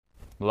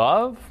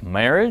Love,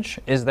 marriage,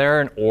 is there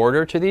an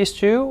order to these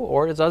two,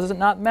 or does it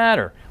not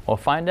matter? We'll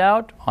find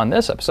out on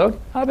this episode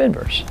of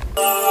Inverse.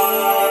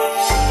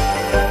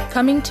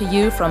 Coming to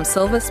you from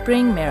Silver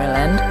Spring,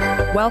 Maryland,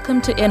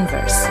 welcome to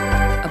Inverse,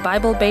 a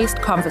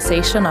Bible-based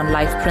conversation on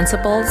life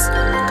principles,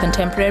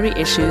 contemporary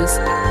issues,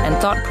 and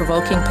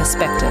thought-provoking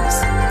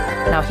perspectives.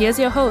 Now here's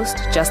your host,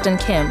 Justin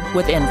Kim,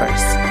 with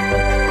Inverse.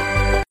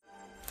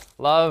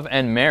 Love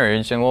and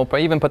marriage, and we'll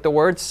even put the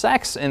word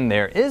sex in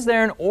there. Is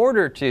there an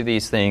order to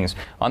these things?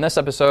 On this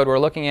episode, we're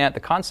looking at the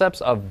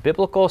concepts of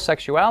biblical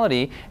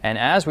sexuality, and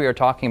as we are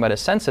talking about a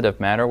sensitive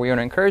matter, we want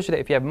to encourage you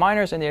that if you have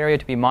minors in the area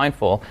to be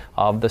mindful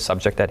of the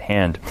subject at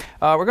hand.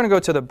 We're going to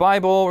go to the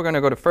Bible. We're going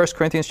to go to 1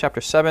 Corinthians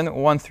chapter 7,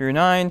 1 through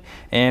 9,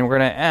 and we're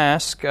going to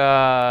ask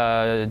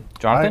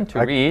Jonathan to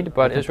read,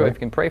 but Israel, if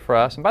you can pray for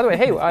us. And by the way,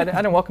 hey, I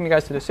didn't welcome you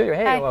guys to the studio.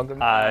 Hey, welcome.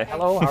 Hi.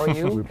 Hello, how are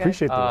you? We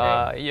appreciate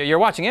that. You're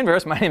watching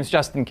Inverse. My name is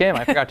Justin Kim.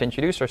 I forgot to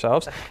introduce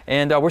ourselves.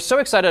 And we're so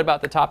excited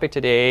about the topic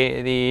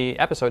today. The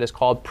episode is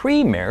called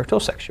Pre-Marital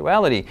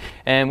Sexuality.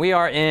 And we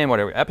are in,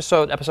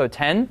 episode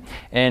 10.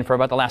 And for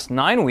about the last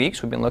 9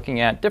 weeks, we've been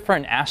looking at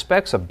different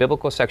aspects of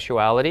biblical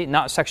sexuality.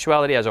 Not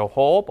sexuality as a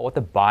whole, but what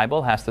the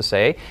Bible has to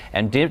say.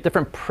 And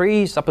different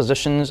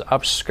presuppositions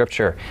of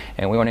Scripture.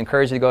 And we want to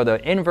encourage you to go to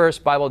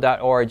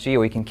inversebible.org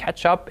where you can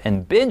catch up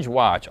and binge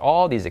watch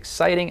all these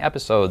exciting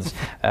episodes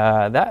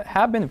that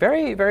have been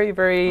very, very,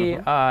 very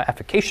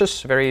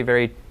efficacious, very,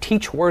 very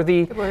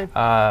teach-worthy,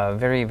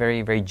 very,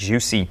 very, very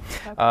juicy.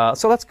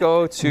 So let's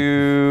go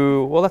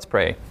to, let's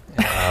pray.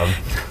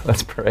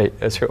 Let's pray.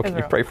 Israel, can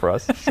you pray for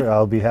us? Sure,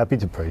 I'll be happy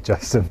to pray,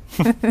 Justin.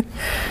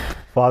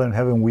 Father in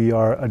heaven, we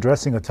are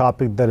addressing a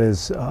topic that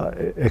is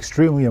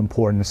extremely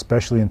important,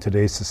 especially in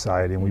today's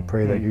society, and we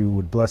pray that you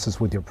would bless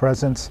us with your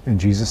presence. In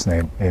Jesus'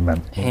 name,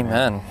 amen.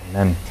 Amen.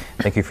 Amen.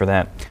 Thank you for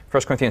that.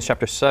 1 Corinthians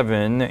chapter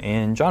 7,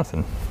 and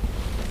Jonathan.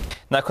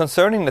 Now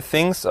concerning the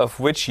things of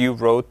which you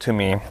wrote to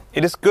me,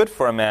 it is good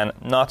for a man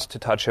not to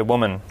touch a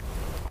woman.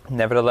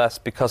 Nevertheless,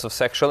 because of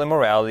sexual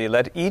immorality,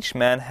 let each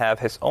man have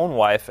his own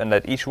wife, and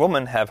let each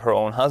woman have her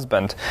own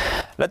husband.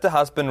 Let the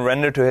husband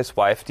render to his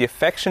wife the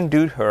affection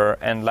due to her,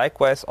 and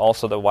likewise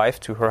also the wife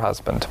to her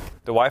husband.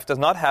 The wife does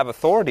not have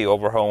authority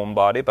over her own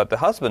body, but the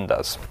husband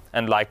does.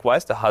 And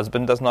likewise, the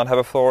husband does not have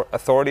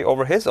authority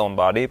over his own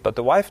body, but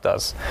the wife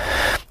does.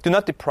 Do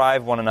not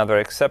deprive one another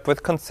except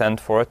with consent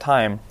for a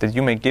time, that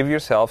you may give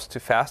yourselves to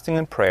fasting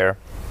and prayer,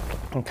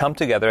 and come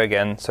together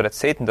again, so that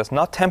Satan does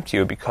not tempt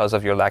you because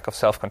of your lack of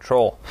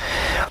self-control.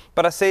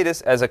 But I say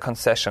this as a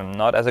concession,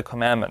 not as a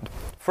commandment.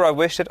 For I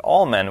wish that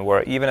all men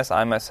were even as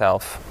I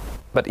myself.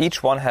 But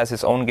each one has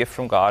his own gift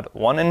from God,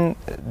 one in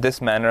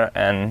this manner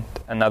and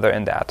another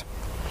in that.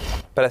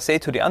 But I say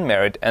to the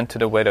unmarried and to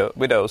the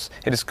widows,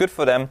 it is good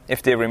for them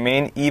if they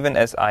remain even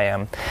as I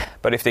am.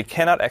 But if they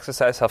cannot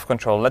exercise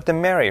self-control, let them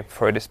marry,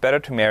 for it is better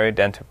to marry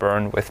than to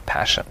burn with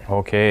passion.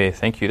 Okay,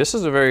 thank you. This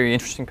is a very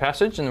interesting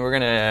passage, and we're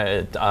going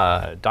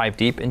to dive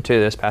deep into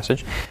this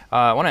passage.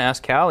 I want to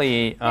ask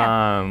Callie,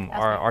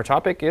 our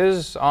topic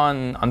is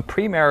on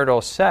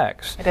premarital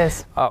sex. It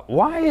is.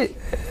 Why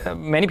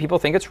many people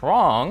think it's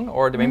wrong,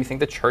 or do maybe think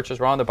the church is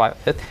wrong?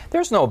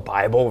 There's no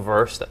Bible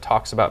verse that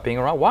talks about being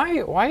wrong.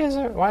 Why is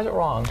it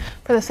wrong?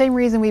 For the same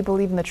reason we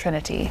believe in the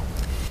Trinity.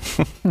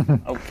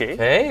 Okay.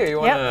 Hey, you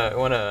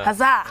want to?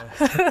 Huzzah!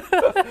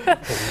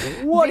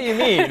 What do you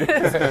mean?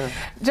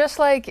 Just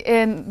like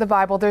in the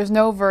Bible, there's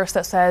no verse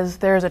that says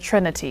there's a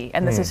Trinity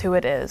and this is who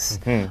it is.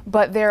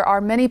 But there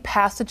are many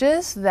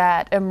passages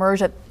that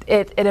emerge that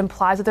it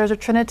implies that there's a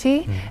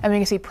Trinity, and we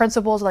can see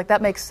principles like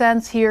that makes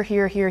sense here,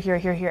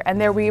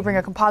 and there we bring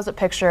a composite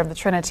picture of the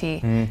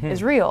Trinity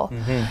is real.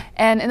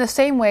 And in the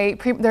same way,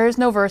 there is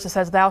no verse that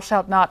says thou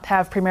shalt not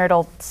have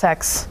premarital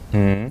sex,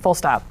 full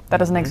stop. That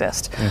doesn't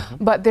exist.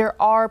 But there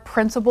are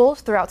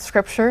principles throughout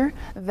Scripture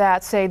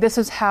that say this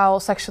is how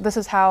sex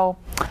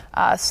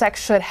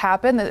should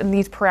happen in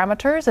these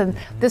parameters, and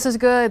this is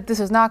good, this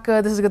is not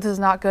good, this is good, this is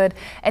not good.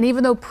 And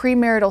even though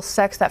premarital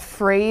sex, that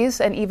phrase,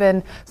 and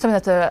even something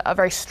that's a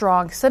very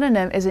strong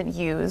synonym isn't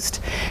used,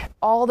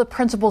 all the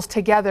principles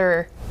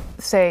together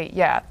say,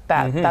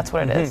 that's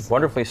what it is.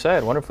 Wonderfully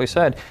said.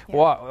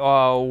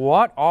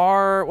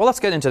 Yeah. Let's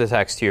get into the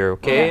text here,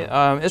 okay?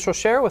 Israel,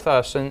 share with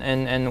us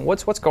and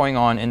what's going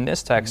on in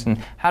this text, and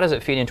how does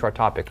it feed into our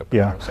topic of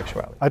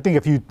sexuality? I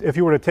think if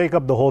you were to take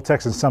up the whole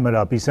text and sum it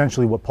up,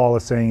 essentially what Paul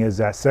is saying is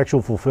that sexual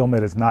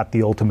fulfillment is not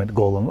the ultimate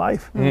goal in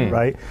life,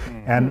 right?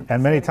 And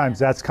many times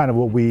that's kind of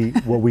what we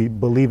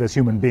believe as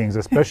human beings,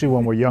 especially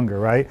when we're younger,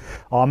 right?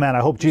 Oh man,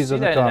 I hope Jesus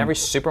doesn't come. You see that in every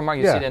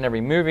supermarket, you see that in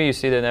every movie, you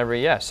see that in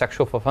every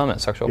sexual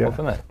fulfillment.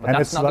 But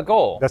that's not the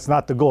goal. That's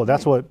not the goal.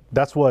 That's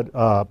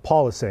what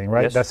Paul is saying,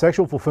 right? Yes. That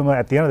sexual fulfillment,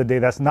 at the end of the day,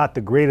 that's not the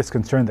greatest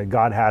concern that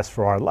God has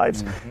for our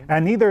lives.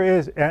 And neither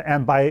is,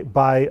 and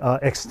by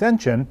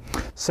extension,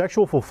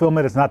 sexual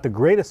fulfillment is not the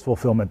greatest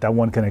fulfillment that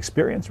one can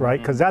experience, right?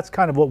 Because that's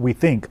kind of what we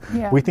think.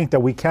 Yeah. We think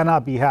that we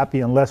cannot be happy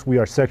unless we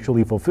are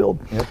sexually fulfilled.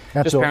 Yep.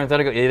 Just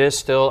parenthetical, it is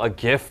still a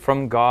gift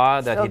from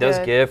God that He does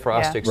give for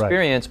us to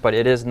experience, but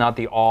it is not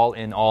the all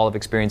in all of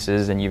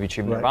experiences, and you've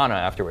achieved nirvana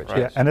afterwards.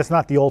 Right? Yeah, and it's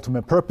not the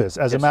ultimate purpose.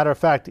 As a matter matter of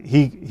fact,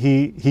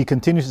 he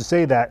continues to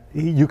say that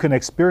you can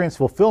experience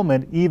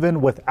fulfillment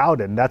even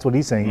without it. And that's what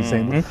he's saying. He's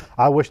saying,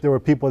 I wish there were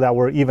people that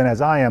were even as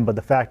I am, but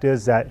the fact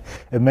is that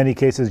in many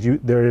cases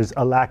there is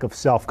a lack of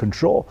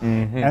self-control.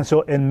 And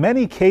so in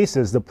many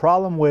cases, the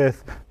problem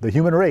with the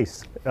human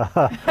race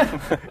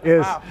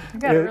is, wow. You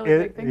got a really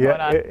big thing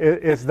going on.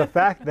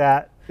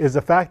 is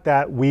the fact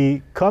that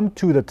we come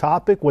to the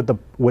topic with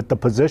the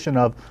position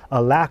of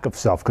a lack of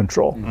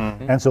self-control.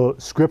 And so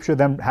Scripture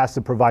then has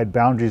to provide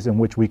boundaries in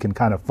which we can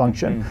kind of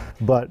function.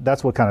 But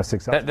that's what kind of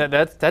sticks out.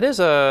 That is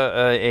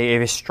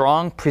a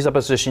strong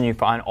presupposition you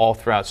find all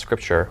throughout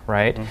Scripture,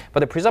 right?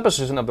 But the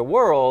presupposition of the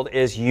world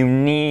is you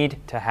need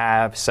to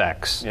have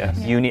sex. Yes.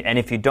 And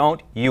if you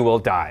don't, you will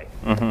die.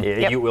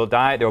 You will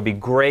die. There will be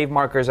grave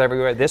markers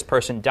everywhere. This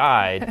person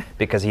died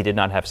because he did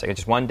not have sex.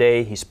 Just one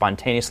day he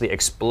spontaneously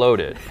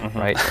exploded,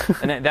 right?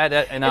 And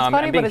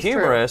I'm being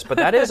humorous, but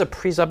that is a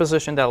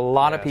presupposition that a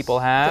lot of people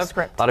have. It's a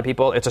script. A lot of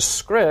people. It's a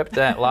script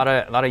that a lot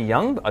of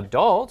young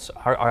adults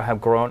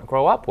have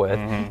grow up with,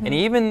 and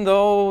even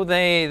though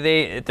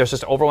there's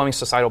just overwhelming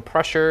societal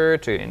pressure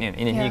to,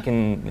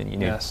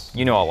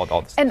 you know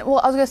all this. And well,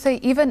 I was gonna say,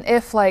 even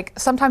if like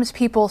sometimes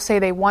people say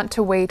they want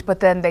to wait, but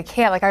then they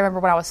can't. Like I remember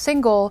when I was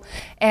single,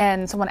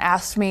 and someone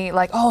asked me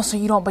like, "Oh, so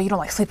you don't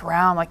like sleep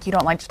around? Like you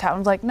don't like just have?" I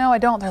was like, "No, I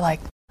don't." They're like,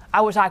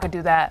 "I wish I could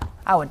do that.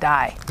 I would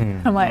die."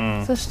 I'm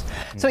like,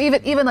 so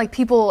even like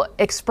people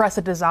express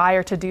a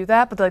desire to do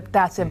that, but like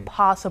that's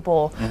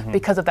impossible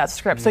because of that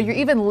script. So you're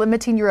even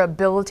limiting your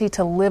ability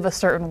to live a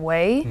certain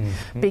way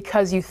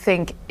because you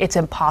think it's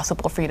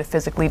impossible for you to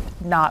physically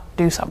not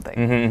do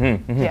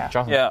something.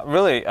 Yeah,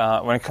 really.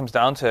 When it comes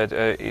down to it,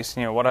 is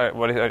what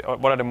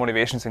are the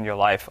motivations in your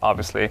life?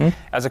 Obviously,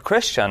 as a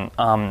Christian,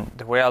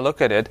 the way I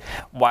look at it,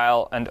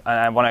 and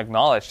I want to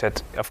acknowledge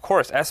that, of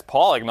course, as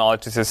Paul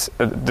acknowledges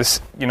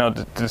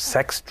the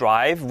sex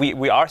drive,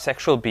 we are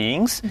sexual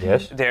beings.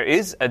 Yes. There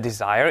is a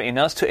desire in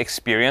us to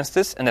experience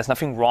this, and there's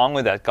nothing wrong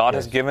with that. God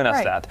has given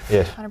us that.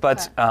 Yes. 100%.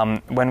 But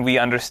when we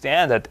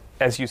understand that,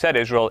 as you said,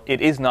 Israel, it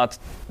is not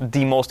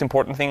the most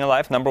important thing in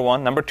life, number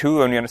one. Number two,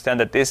 when we understand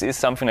that this is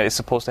something that is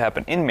supposed to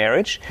happen in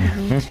marriage,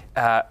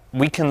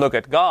 we can look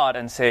at God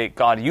and say,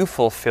 God, you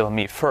fulfill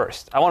me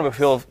first. I want to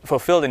be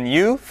fulfilled in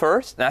you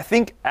first. And I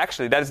think,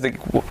 actually, that is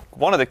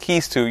one of the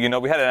keys to,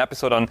 we had an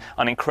episode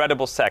on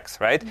incredible sex,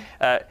 right?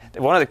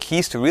 One of the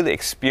keys to really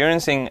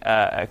experiencing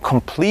a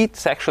complete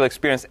sexual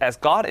experience as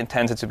God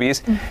intends it to be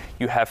is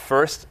you have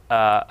first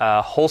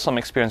a wholesome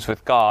experience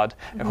with God,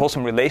 a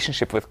wholesome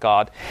relationship with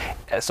God,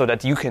 so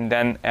that you can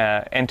then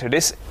enter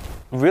this.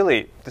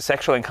 Really, the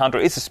sexual encounter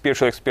is a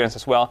spiritual experience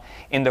as well,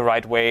 in the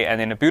right way and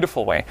in a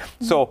beautiful way.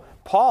 So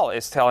Paul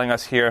is telling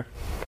us here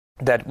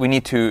that we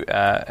need to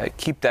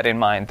keep that in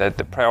mind, that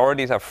the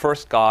priorities are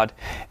first God,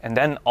 and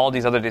then all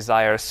these other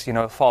desires,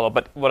 follow.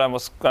 But what I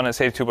was going to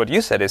say to what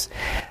you said is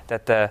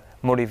that the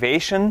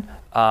motivation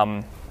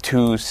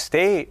to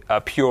stay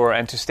pure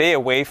and to stay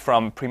away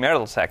from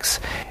premarital sex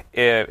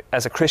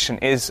as a Christian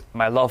is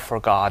my love for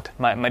God,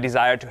 my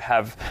desire to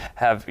have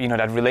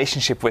that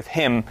relationship with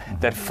Him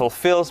that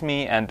fulfills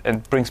me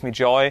and brings me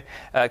joy,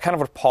 kind of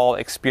what Paul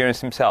experienced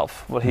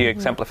himself, what he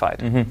exemplified.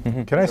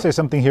 Can I say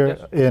something here?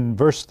 Yes. In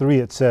verse 3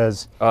 it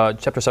says...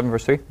 chapter 7,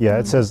 verse 3? Yeah,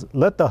 it says,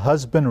 let the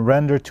husband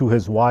render to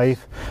his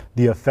wife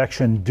the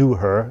affection due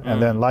her, and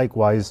then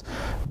likewise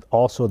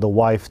also the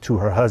wife to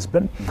her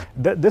husband.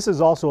 This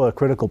is also a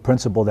critical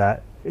principle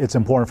that it's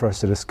important for us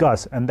to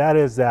discuss, and that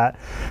is that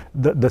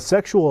the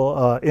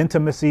sexual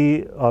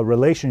intimacy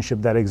relationship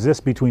that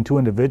exists between two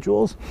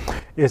individuals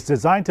is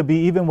designed to be,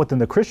 even within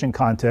the Christian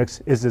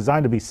context, is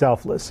designed to be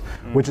selfless,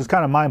 which is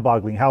kind of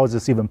mind-boggling. How is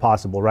this even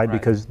possible, right?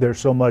 Because there's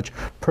so much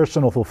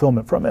personal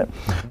fulfillment from it.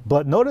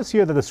 But notice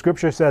here that the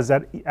Scripture says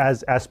that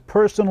as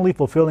personally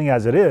fulfilling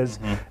as it is,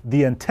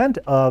 the intent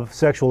of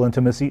sexual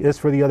intimacy is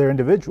for the other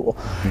individual.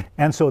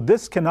 And so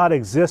this cannot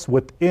exist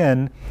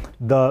within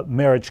the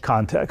marriage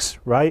context,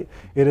 right?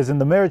 It is in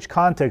the marriage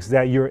context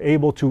that you're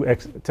able to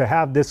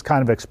have this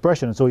kind of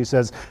expression. So he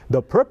says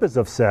the purpose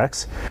of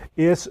sex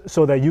is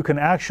so that you can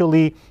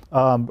actually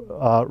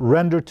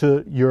render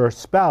to your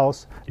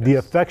spouse the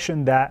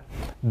affection that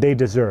they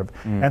deserve.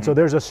 And so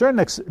there's a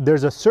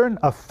certain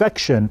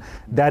affection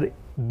that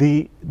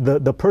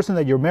the person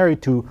that you're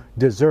married to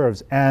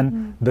deserves,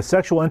 and the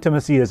sexual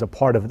intimacy is a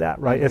part of that,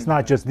 right? It's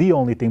not just the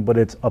only thing, but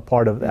it's a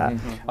part of that.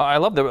 I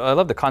love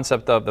the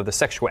concept of the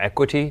sexual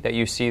equity that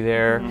you see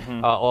there.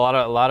 A lot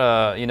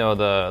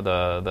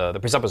of the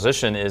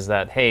presupposition is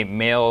that, hey,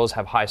 males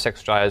have high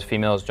sex drives,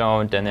 females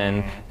don't, and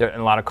then in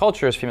a lot of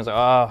cultures, females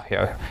are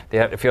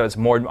they feel it's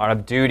more out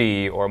of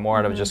duty or more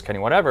out of just kind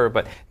of whatever.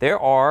 But there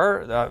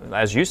are,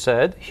 as you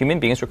said, human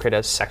beings were created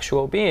as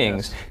sexual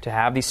beings. To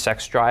have these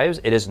sex drives,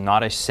 it is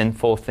not a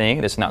sinful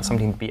thing. This is not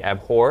something to be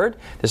abhorred.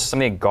 This is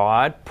something that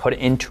God put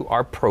into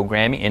our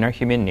programming, in our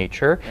human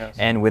nature. Yes.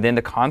 And within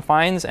the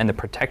confines and the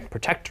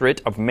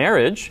protectorate of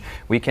marriage,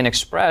 we can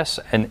express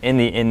in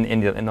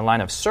the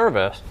line of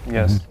service,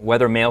 yes,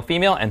 whether male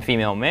female and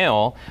female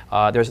male.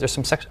 There's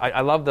some sex.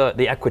 I love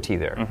the equity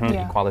there,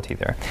 the equality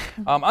there.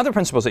 Other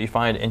principles that you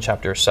find in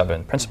chapter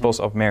 7, principles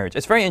of marriage.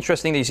 It's very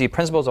interesting that you see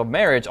principles of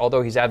marriage,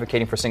 although he's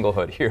advocating for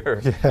singlehood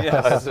here.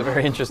 It's a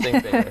very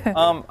interesting thing.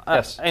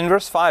 Yes. In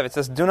verse 5, it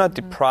says, "Do not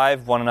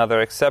deprive one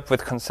another except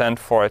with consent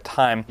for a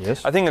time."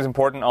 Yes. I think it's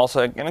important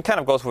also, and it kind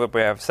of goes with what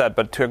we have said,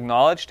 but to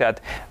acknowledge that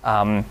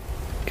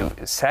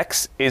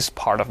sex is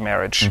part of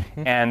marriage,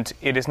 and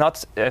it is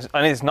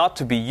not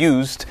to be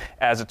used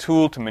as a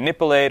tool to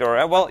manipulate or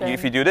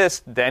if you do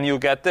this, then you'll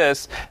get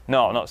this.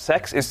 No.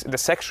 Sex is the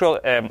sexual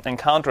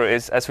encounter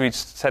is, as we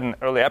said in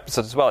early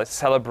episodes as well, it's a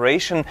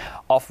celebration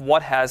of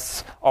what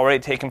has already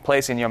taken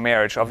place in your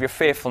marriage, of your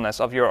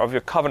faithfulness, of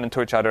your covenant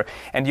to each other,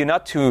 and you're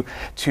not to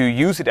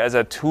use it as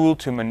a tool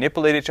to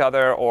manipulate each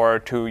other or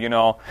to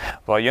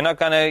we're not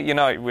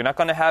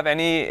gonna have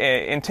any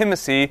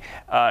intimacy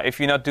if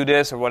you not do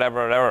this or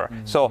whatever.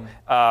 So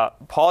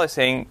Paul is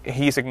saying,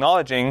 he's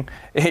acknowledging,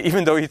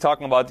 even though he's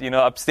talking about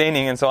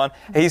abstaining and so on,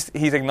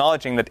 he's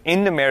acknowledging that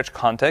in the marriage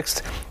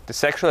context, the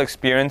sexual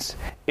experience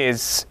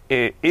is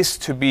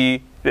to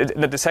be,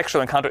 that the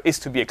sexual encounter is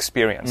to be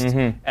experienced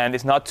and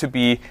is not to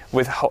be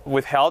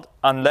withheld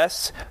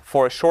unless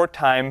for a short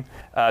time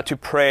to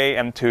pray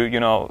and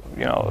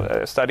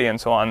to study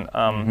and so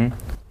on.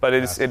 But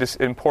it is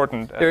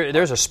important.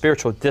 There's a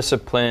spiritual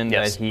discipline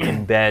that he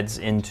embeds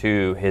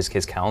into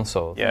his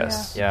counsel.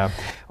 Yes. Yeah.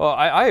 Well,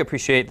 I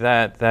appreciate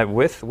that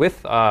with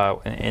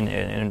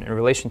in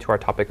relation to our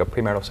topic of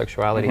premarital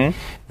sexuality,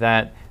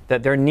 that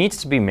there needs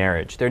to be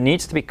marriage, there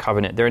needs to be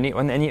covenant.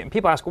 And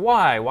people ask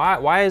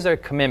why is there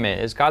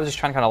commitment? Is God just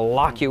trying to kind of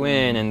lock you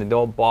in and the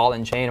old ball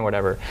and chain or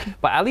whatever?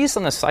 But at least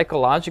on the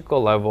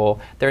psychological level,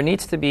 there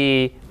needs to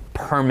be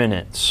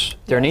permanence.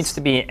 There needs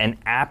to be an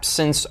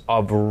absence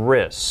of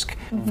risk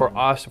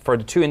for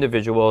the two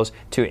individuals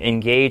to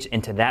engage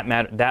into that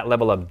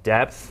level of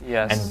depth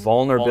and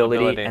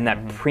vulnerability and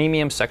that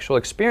premium sexual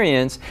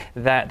experience.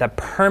 That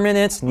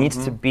permanence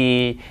needs to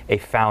be a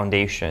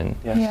foundation.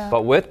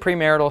 But with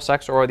premarital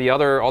sex or the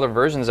other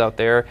versions out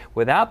there,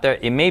 without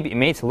that, it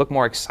may look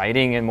more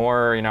exciting and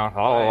more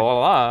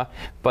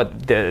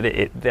but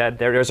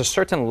there's a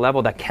certain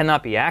level that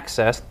cannot be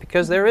accessed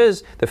because there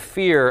is the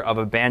fear of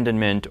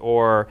abandonment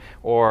or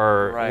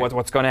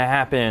what's going to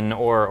happen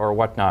or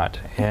whatnot,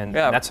 and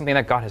that's something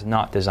that God has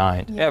not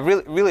designed.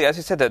 Really, as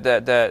you said,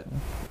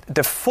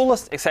 the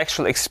fullest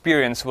sexual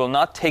experience will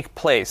not take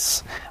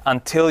place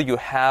until you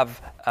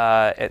have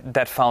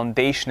that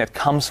foundation that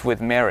comes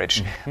with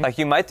marriage. Like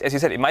you might, as you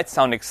said, it might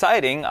sound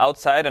exciting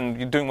outside and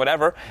you're doing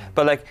whatever,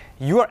 but like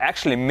you are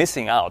actually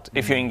missing out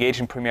if you engage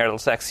in premarital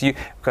sex.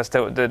 Because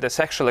the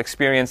sexual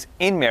experience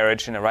in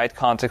marriage, in the right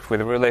context, with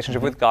a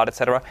relationship with God,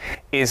 etc.,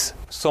 is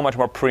so much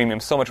more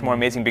premium, so much more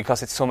amazing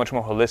because it's so much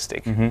more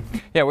holistic.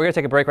 Yeah, we're going to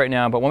take a break right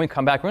now, but when we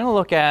come back, we're going to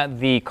look at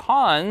the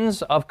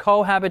cons of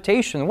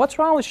cohabitation. What's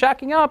wrong with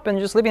shacking up and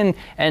just living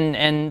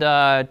and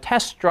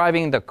test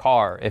driving the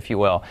car, if you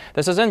will?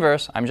 This is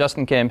Inverse. I'm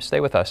Justin Kim.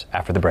 Stay with us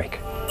after the break.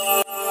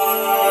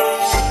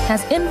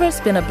 Has Inverse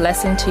been a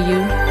blessing to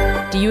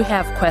you? Do you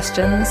have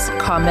questions,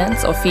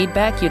 comments, or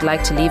feedback you'd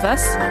like to leave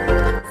us?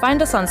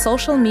 Find us on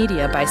social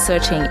media by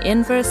searching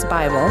Inverse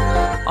Bible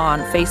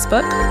on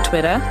Facebook,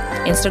 Twitter,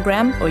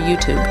 Instagram, or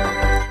YouTube.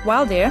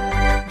 While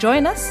there,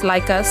 join us,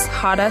 like us,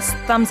 heart us,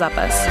 thumbs up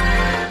us.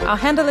 Our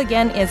handle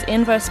again is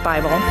Inverse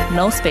Bible,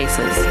 no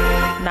spaces.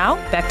 Now,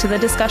 back to the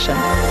discussion.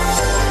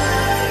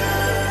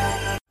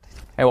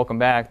 Hey, welcome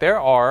back. There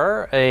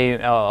are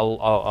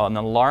an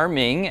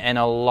alarming and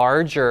a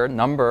larger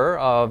number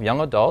of young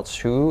adults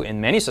who,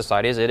 in many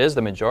societies, it is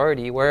the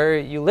majority where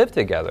you live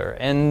together.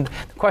 And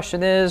the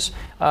question is,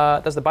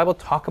 does the Bible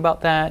talk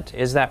about that?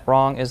 Is that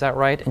wrong? Is that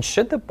right? And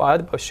should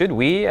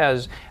we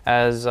as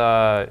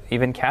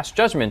even cast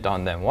judgment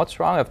on them? What's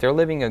wrong if they're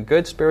living a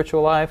good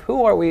spiritual life?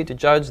 Who are we to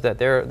judge that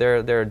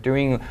they're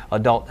doing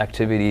adult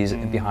activities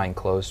behind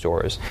closed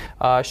doors?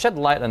 Shed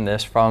light on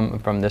this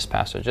from this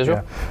passage,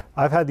 Israel. Yeah.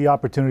 I've had the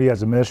opportunity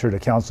as a minister to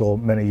counsel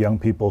many young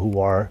people who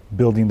are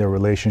building their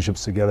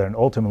relationships together and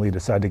ultimately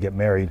decide to get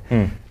married.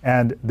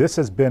 And this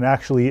has been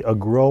actually a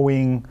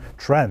growing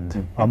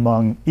trend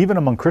among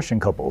Christian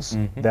couples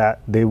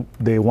that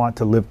they want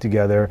to live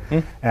together.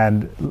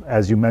 And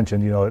as you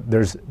mentioned,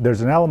 there's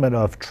an element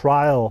of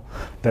trial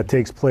that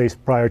takes place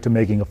prior to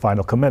making a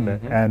final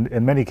commitment. And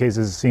in many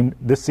cases,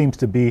 this seems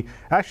to be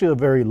actually a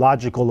very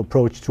logical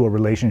approach to a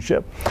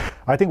relationship.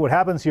 I think what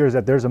happens here is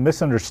that there's a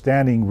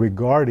misunderstanding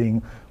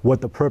regarding what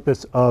the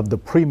purpose of the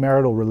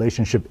premarital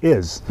relationship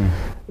is.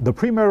 The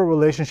premarital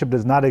relationship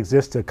does not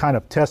exist to kind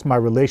of test my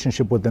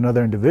relationship with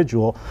another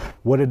individual.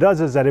 What it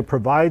does is that it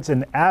provides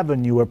an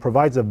avenue, it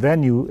provides a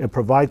venue, it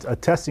provides a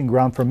testing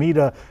ground for me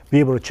to be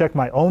able to check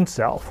my own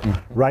self,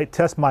 right?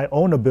 Test my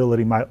own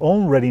ability, my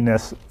own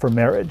readiness for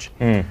marriage.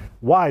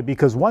 Why?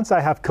 Because once I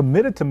have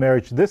committed to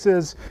marriage, this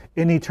is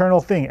an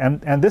eternal thing.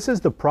 And this is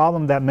the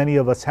problem that many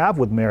of us have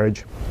with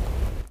marriage,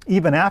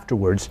 even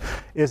afterwards,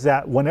 is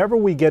that whenever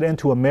we get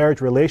into a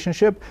marriage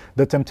relationship,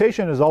 the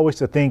temptation is always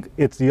to think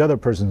it's the other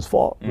person's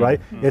fault,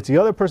 right? It's the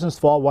other person's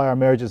fault why our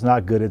marriage is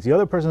not good. It's the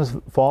other person's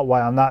fault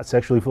why I'm not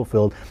sexually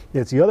fulfilled.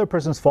 It's the other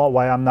person's fault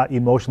why I'm not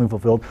emotionally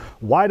fulfilled.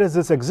 Why does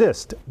this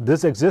exist?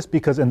 This exists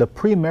because in the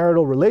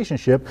premarital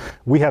relationship,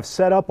 we have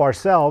set up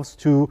ourselves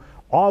to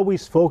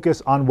always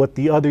focus on what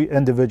the other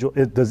individual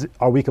is.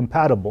 Are we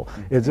compatible?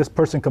 Is this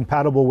person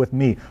compatible with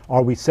me?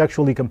 Are we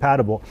sexually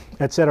compatible?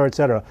 Et cetera, et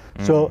cetera.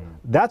 So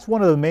that's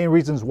one of the main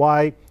reasons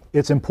why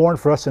it's important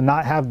for us to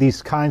not have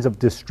these kinds of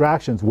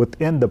distractions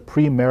within the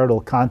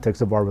premarital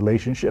context of our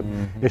relationship.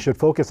 It should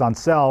focus on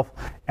self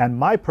and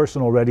my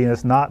personal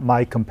readiness, not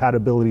my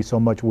compatibility so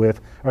much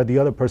with, or the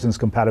other person's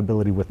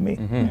compatibility with me.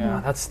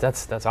 Yeah,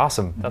 that's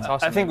awesome. That's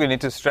awesome. I think we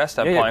need to stress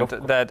that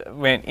point, that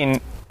when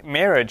in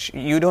marriage,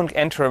 you don't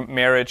enter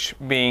marriage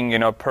being,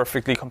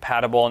 perfectly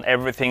compatible and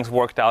everything's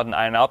worked out and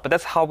ironed out, but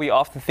that's how we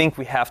often think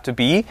we have to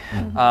be.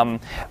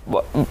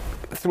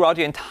 Throughout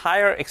the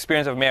entire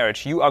experience of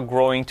marriage, you are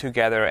growing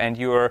together, and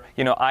you're,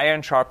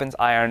 iron sharpens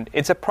iron.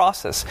 It's a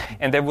process,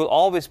 and there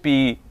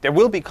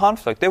will be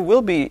conflict, there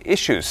will be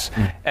issues,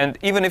 and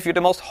even if you're the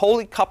most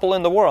holy couple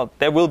in the world,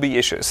 there will be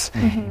issues.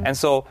 And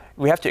so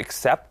we have to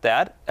accept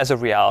that as a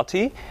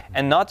reality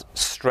and not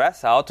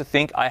stress out to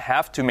think I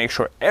have to make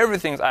sure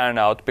everything's ironed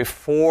out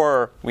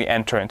before we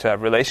enter into a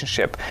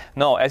relationship.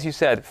 No, as you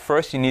said,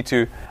 first you need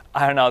to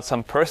iron out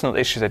some personal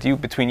issues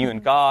between you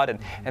and God,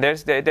 and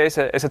there's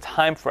a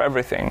time for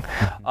everything.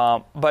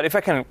 But if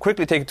I can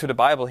quickly take it to the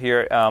Bible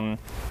here,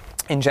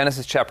 in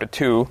Genesis chapter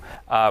 2,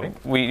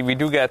 we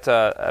do get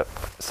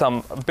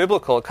some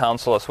biblical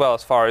counsel as well,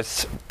 as far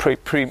as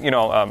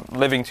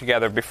living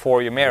together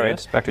before you're married.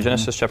 Yes, back to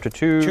Genesis chapter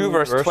 2. 2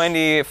 verse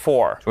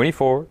 24.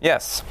 24.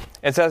 Yes.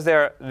 It says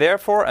there,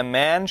 "Therefore a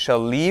man shall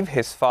leave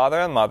his father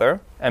and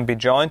mother and be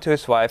joined to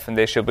his wife, and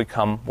they shall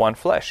become one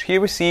flesh." Here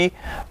we see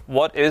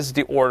what is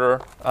the order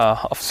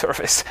of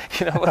service.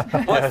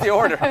 What's the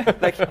order?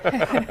 Like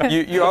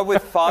you are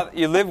with father,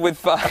 you live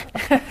with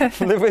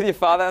live with your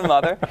father and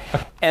mother,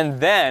 and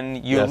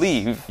then you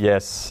leave.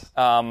 Yes.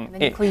 And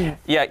then you cleave.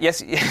 Yeah.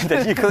 Yes.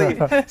 Then you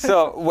cleave.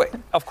 So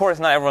of course,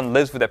 not everyone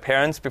lives with their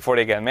parents before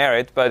they get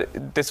married, but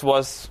this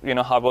was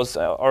how it was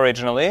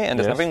originally, and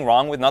there's nothing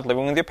wrong with not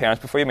living with your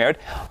parents before you're married.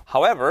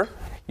 However,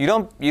 you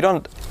don't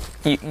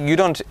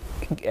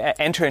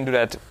enter into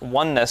that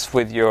oneness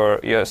with your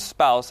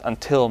spouse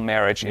until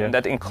marriage, and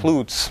that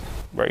includes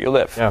where you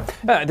live.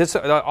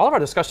 All of our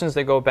discussions,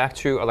 they go back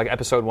to like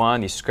episode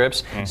 1, these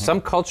scripts. Some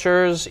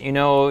cultures,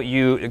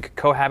 you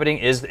cohabiting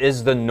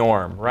is the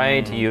norm,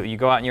 right? You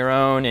go out on your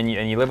own and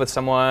you live with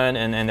someone,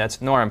 and that's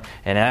the norm.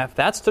 And if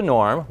that's the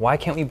norm, why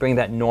can't we bring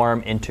that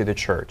norm into the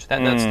church?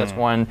 That's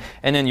one.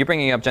 And then you're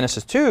bringing up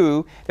Genesis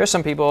 2. There's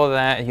some people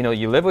that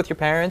you live with your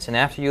parents, and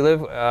after you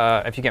live,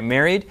 if you get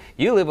married,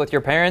 you live with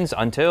your parents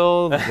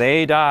until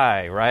they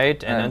die,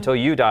 right? And until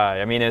you die.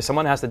 I mean,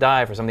 someone has to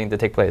die for something to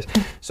take place.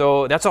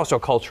 So that's also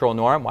a cultural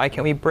norm. Why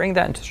can't we bring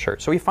that into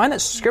church? So we find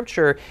that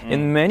Scripture,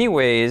 in many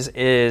ways,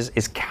 is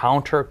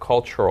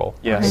countercultural.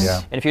 Yes.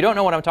 Yeah. And if you don't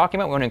know what I'm talking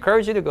about, we want to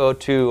encourage you to go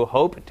to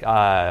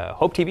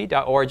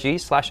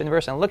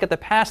hopetv.org/inverse and look at the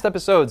past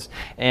episodes,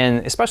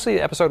 and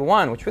especially episode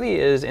 1, which really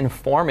is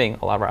informing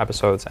a lot of our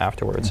episodes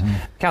afterwards.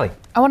 Callie.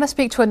 I want to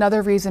speak to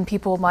another reason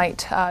people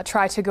might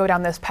try to go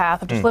down this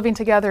path of just living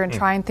together and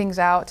trying things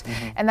out,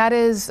 and that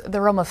is the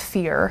realm of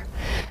fear.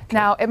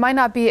 Now, it might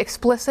not be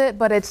explicit,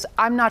 but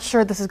I'm not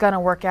sure this is going to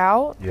work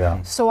out.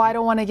 So I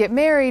don't want to get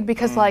married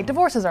because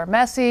divorces are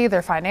messy,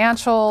 they're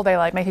financial, they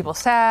make people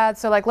sad.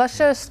 So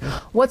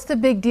what's the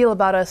big deal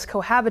about us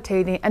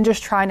cohabitating and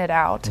just trying it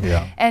out?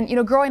 And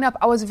growing up,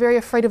 I was very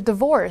afraid of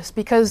divorce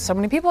because so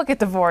many people get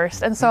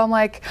divorced. And so I'm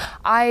like,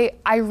 I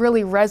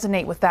really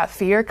resonate with that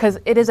fear because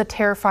it is a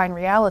terrifying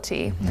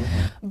reality.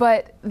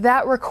 But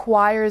that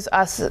requires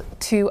us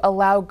to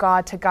allow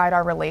God to guide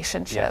our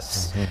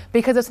relationships.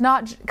 Because it's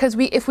not,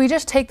 if we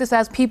just take this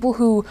as people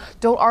who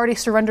don't already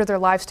surrender their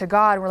lives to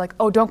God, we're like,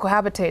 oh, don't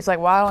cohabitate. It's like,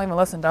 well, I don't even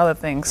listen to other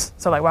things.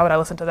 So why would I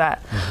listen to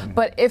that?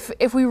 But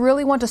if we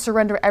really want to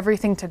surrender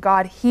everything to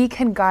God, He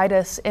can guide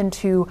us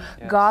into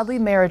godly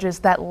marriages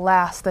that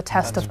last the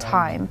test of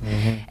time.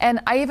 And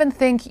I even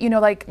think,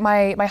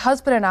 my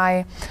husband and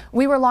I,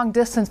 we were long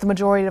distance the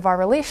majority of our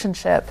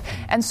relationship.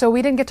 And so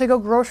we didn't get to go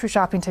grocery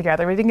shopping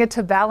together. We didn't get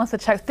to balance the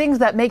check, things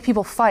that make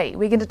people fight.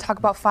 We get to talk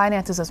about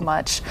finances as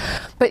much.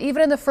 But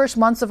even in the first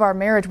months of our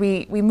marriage,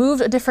 we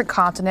moved a different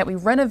continent. We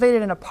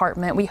renovated an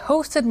apartment. We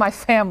hosted my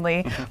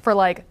family for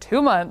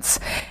 2 months,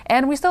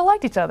 and we still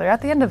liked each other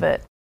at the end of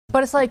it.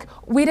 But it's like,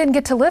 we didn't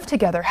get to live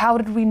together. How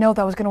did we know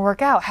that was going to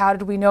work out? How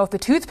did we know if the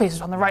toothpaste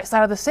was on the right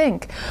side of the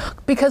sink?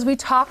 Because we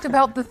talked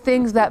about the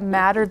things that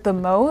mattered the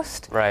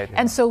most. Right.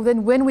 And so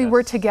then when we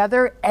were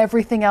together,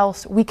 everything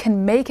else, we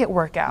can make it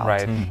work out.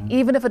 Right.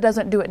 Even if it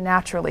doesn't do it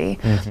naturally.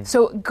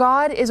 So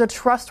God is a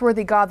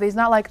trustworthy God. That He's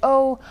not like,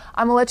 oh,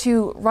 I'm going to let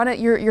you run it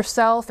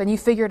yourself and you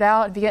figure it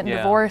out. If you get in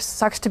divorce,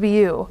 sucks to be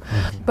you.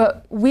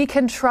 But we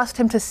can trust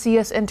Him to see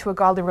us into a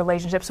godly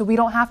relationship, so we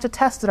don't have to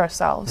test it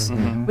ourselves.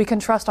 We can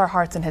trust our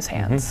hearts in His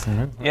hands.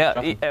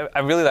 Yeah, I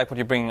really like what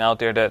you're bringing out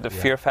there, the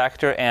fear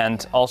factor,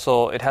 and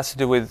also it has to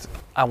do with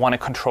I want to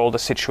control the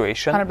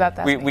situation.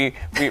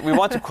 We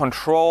want to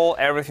control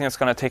everything that's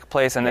going to take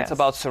place, and it's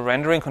about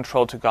surrendering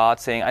control to God,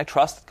 saying, I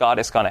trust God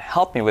is going to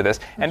help me with this.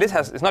 And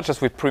it's not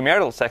just with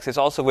premarital sex, it's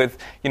also with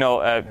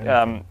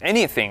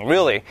anything,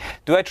 really.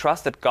 Do I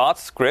trust that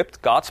God's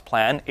script, God's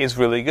plan is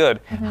really good?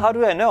 How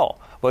do I know?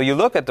 Well, you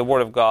look at the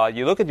Word of God,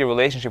 you look at your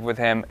relationship with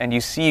Him, and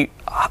you see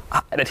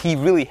that He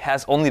really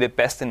has only the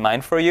best in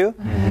mind for you.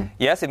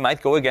 Yes, it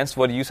might go against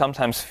what you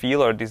sometimes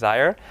feel or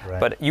desire,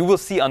 but you will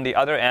see on the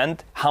other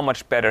end how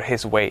much better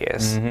His way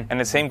is. And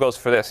the same goes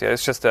for this. Yeah,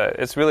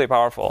 it's really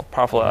powerful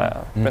principle.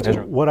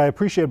 What I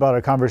appreciate about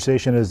our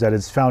conversation is that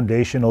it's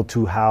foundational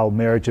to how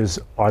marriages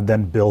are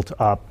then built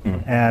up.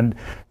 And,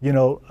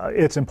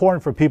 it's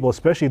important for people,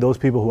 especially those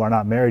people who are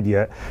not married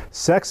yet.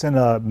 Sex in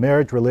a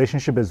marriage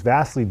relationship is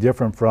vastly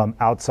different from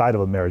outside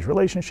of a marriage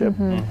relationship.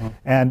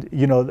 And,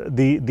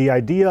 the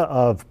idea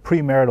of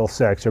premarital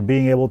sex, or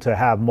being able to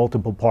have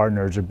multiple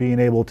partners, or being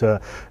able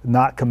to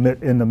not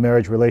commit in the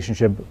marriage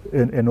relationship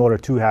in order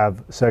to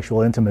have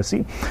sexual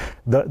intimacy,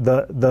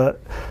 the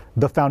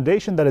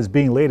foundation that is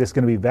being laid is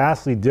going to be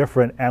vastly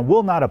different and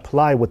will not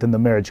apply within the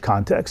marriage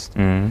context.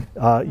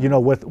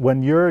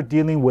 When you're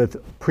dealing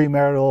with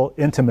premarital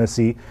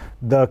intimacy,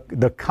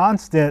 the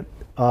constant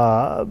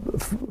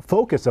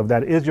focus of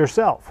that is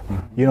yourself.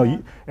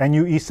 And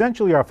you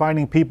essentially are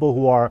finding people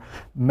who are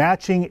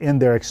matching in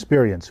their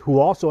experience, who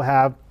also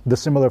have the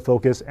similar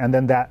focus, and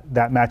then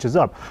that matches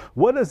up.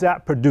 What does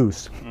that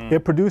produce?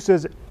 It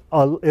produces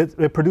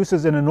it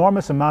produces an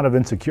enormous amount of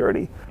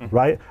insecurity,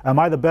 right? Am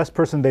I the best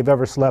person they've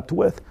ever slept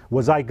with?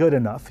 Was I good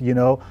enough?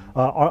 Or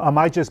am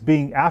I just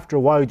being, after a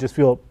while, you just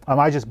feel, am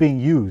I just being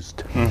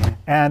used?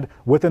 And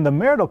within the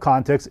marital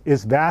context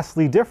is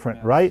vastly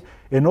different, right?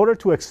 In order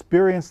to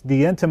experience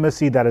the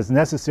intimacy that is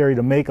necessary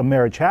to make a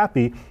marriage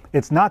happy,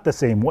 it's not the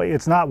same way.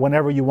 It's not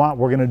whenever you want,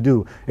 we're going to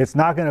do. It's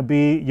not going to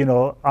be,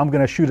 I'm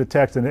going to shoot a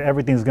text and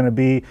everything's going to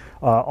be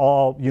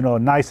all,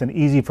 nice and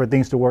easy for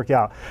things to work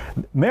out.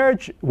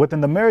 Within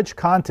the marriage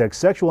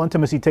context, sexual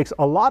intimacy takes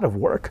a lot of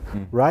work,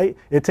 right?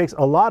 It takes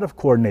a lot of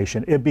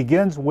coordination. It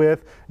begins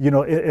with,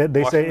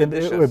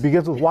 it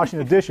begins with washing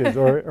the dishes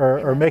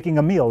or making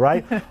a meal,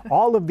 right?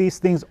 All of these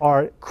things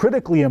are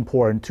critically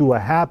important to a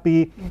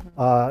happy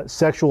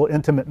sexual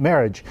intimate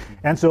marriage.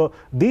 And so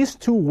these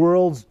two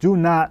worlds do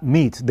not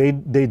meet. They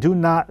do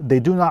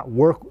not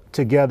work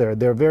together.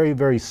 They're very,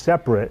 very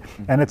separate.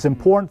 And it's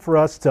important for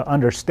us to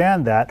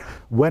understand that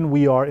when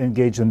we are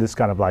engaged in this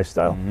kind of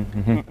lifestyle.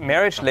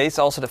 Marriage lays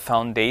also the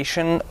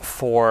foundation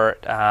for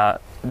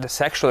the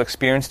sexual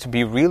experience to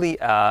be really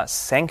a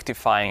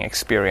sanctifying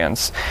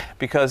experience,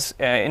 because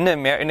in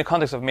the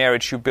context of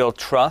marriage, you build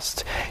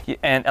trust,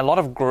 and a lot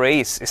of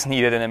grace is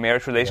needed in a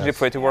marriage relationship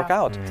for it to work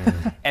out.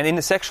 And in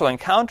the sexual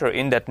encounter,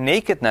 in that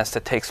nakedness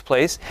that takes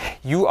place,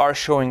 you are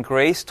showing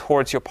grace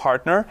towards your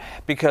partner,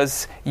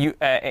 because you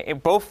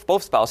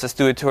both spouses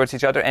do it towards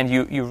each other, and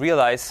you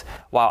realize,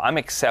 wow, I'm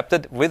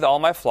accepted with all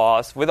my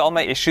flaws, with all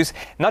my issues,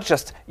 not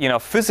just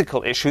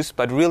physical issues,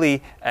 but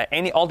really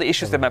all the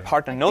issues that my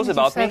partner knows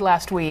about me.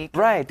 Last week.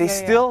 Right, they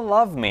still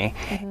love me.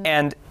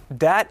 And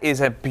that is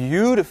a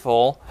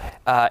beautiful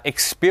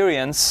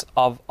experience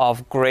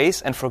of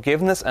grace and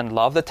forgiveness and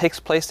love that takes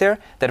place there,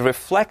 that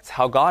reflects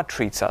how God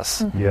treats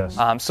us. Yes.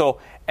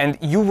 And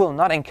you will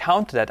not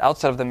encounter that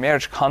outside of the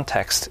marriage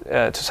context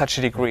to such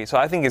a degree. So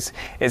I think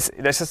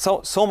there's just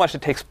so much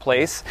that takes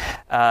place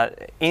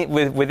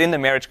within the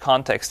marriage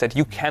context that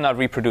you cannot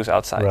reproduce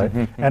outside.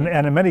 Right. And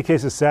in many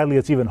cases, sadly,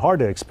 it's even hard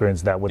to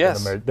experience that within a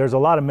marriage. There's a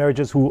lot of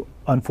marriages who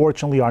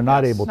unfortunately are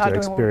not able to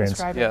experience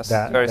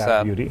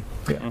that beauty.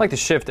 Yeah. I'd like to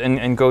shift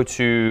and go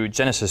to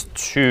Genesis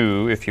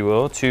 2, if you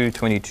will,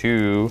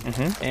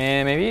 2:22,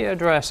 and maybe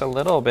address a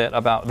little bit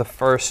about the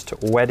first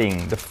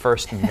wedding, the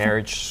first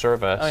marriage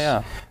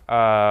service.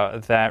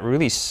 That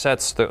really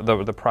sets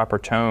the proper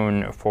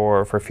tone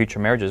for future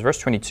marriages. Verse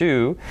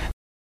 22,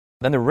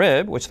 then the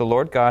rib, which the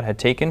Lord God had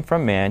taken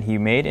from man, he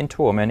made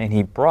into a woman, and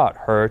he brought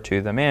her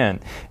to the man.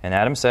 And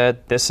Adam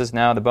said, this is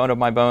now the bone of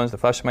my bones, the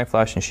flesh of my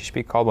flesh, and she should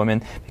be called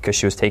woman, because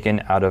she was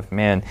taken out of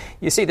man.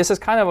 You see, this is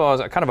kind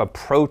of a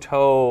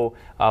proto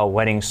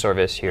wedding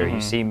service here.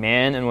 You see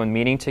man and woman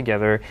meeting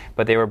together,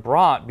 but they were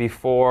brought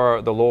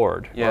before the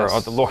Lord. Yes.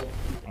 Or the Lord.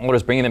 what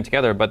is bringing them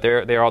together, but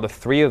they are the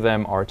three of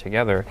them are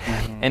together.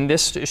 And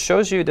this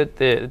shows you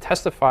that it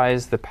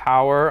testifies the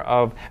power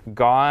of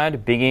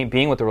God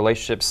being with the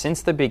relationship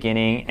since the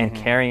beginning and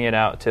carrying it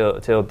out till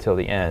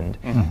the end.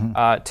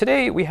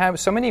 Today we have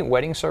so many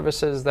wedding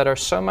services that are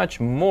so much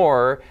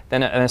more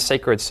than a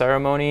sacred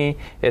ceremony.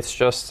 It's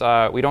just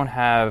we don't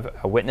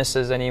have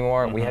witnesses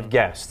anymore. We have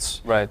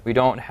guests. Right. We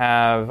don't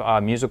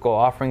have musical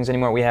offerings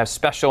anymore. We have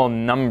special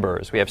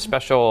numbers. We have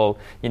special,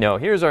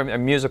 here's our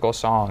musical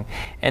song.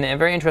 And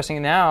very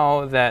interesting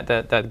now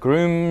that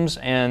grooms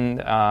and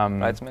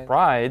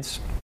brides,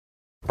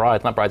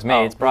 not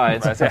bridesmaids,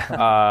 brides,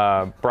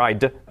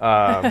 bride.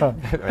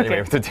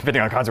 Anyway,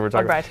 depending on the concept we're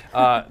talking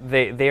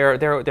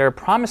about, they're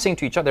promising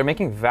to each other. They're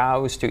making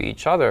vows to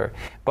each other.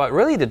 But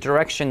really, the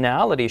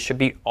directionality should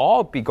be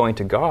going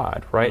to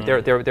God, right?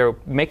 They're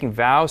making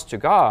vows to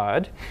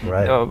God.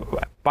 Right.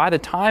 By the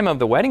time of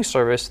the wedding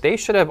service, they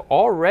should have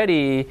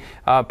already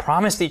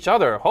promised each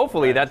other.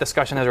 Hopefully, that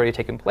discussion has already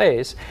taken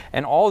place.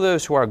 And all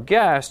those who are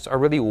guests are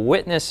really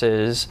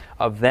witnesses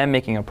of them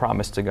making a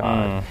promise to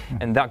God.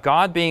 And that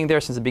God being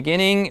there since the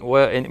beginning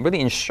it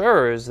really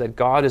ensures that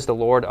God is the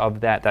Lord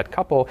of that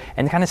couple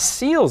and kind of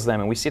seals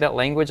them. And we see that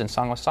language in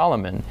Song of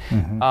Solomon.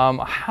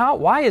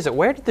 Why is it?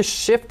 Where did the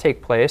shift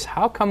take place?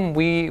 How come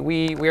we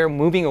are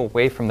moving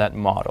away from that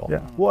model?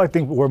 Yeah. Well, I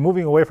think we're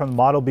moving away from the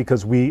model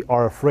because we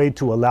are afraid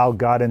to allow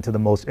God into the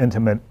most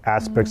intimate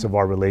aspects of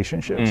our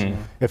relationships.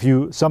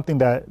 Something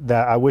that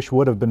I wish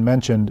would have been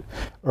mentioned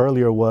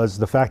earlier was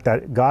the fact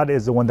that God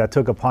is the one that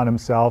took upon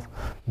himself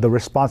the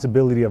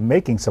responsibility of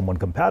making someone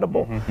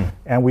compatible.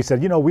 And we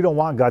said, we don't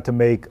want God to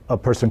make a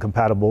person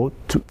compatible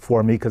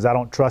for me because I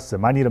don't trust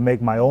him. I need to make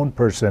my own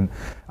person.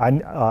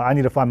 I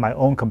need to find my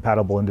own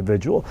compatible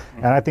individual.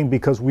 And I think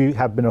because we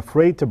have been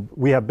afraid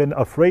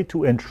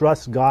to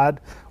entrust God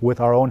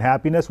with our own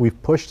happiness,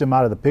 we've pushed him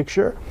out of the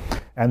picture.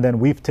 And then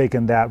we've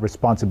taken that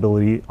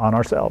responsibility on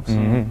ourselves.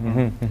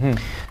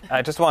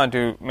 I just wanted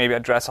to maybe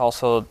address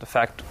also the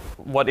fact,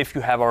 what if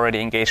you have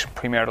already engaged in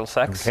premarital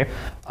sex? Okay.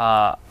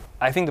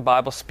 I think the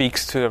Bible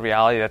speaks to the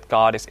reality that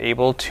God is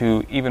able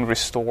to even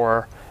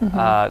restore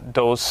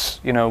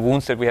those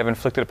wounds that we have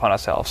inflicted upon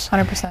ourselves.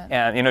 100%.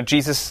 And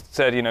Jesus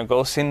said,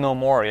 go sin no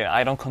more.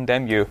 I don't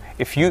condemn you.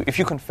 If you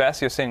confess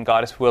your sin,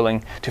 God is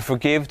willing to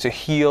forgive, to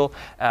heal,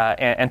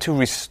 and to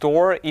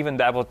restore even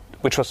that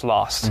which was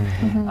lost.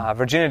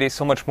 Virginity is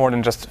so much more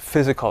than just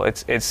physical.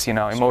 It's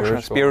emotional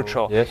and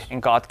spiritual. Yes.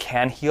 And God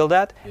can heal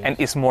that and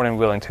is more than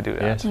willing to do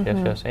that.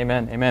 Yes.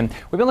 Amen.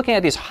 We've been looking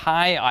at these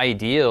high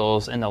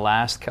ideals in the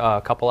last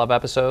couple of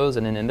episodes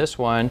and in this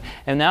one.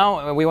 And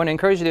now we want to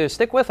encourage you to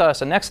stick with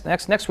us. And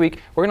next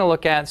week, we're going to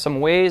look at some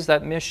ways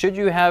that should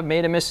you have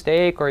made a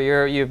mistake or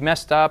you've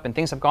messed up and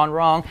things have gone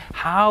wrong,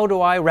 how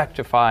do I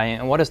rectify?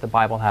 And what does the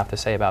Bible have to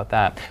say about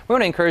that? We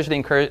want to encourage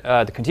you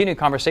to continue the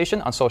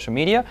conversation on social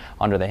media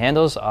under the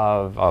handles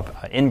of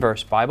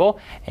Inverse Bible,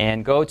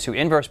 and go to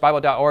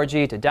inversebible.org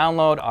to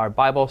download our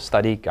Bible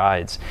study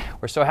guides.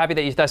 We're so happy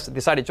that you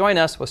decided to join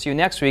us. We'll see you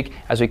next week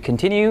as we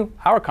continue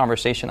our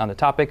conversation on the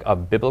topic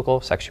of biblical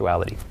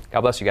sexuality.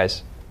 God bless you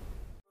guys.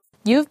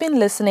 You've been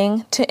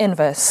listening to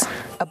Inverse,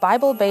 a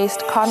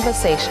Bible-based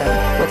conversation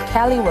with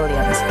Callie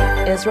Williams,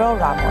 Israel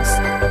Ramos,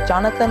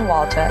 Jonathan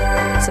Walter,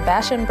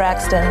 Sebastian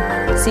Braxton,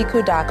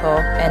 Siku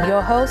Dako, and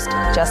your host,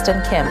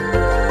 Justin Kim.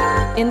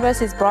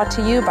 Inverse is brought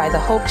to you by the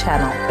Hope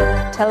Channel,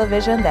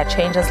 television that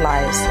changes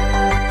lives.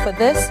 For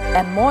this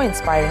and more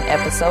inspiring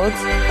episodes,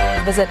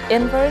 visit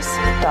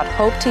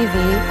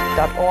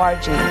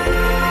inverse.hopetv.org.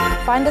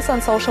 Find us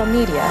on social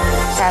media,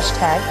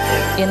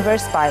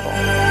 #InverseBible.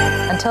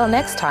 Until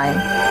next time,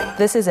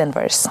 this is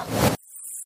Inverse.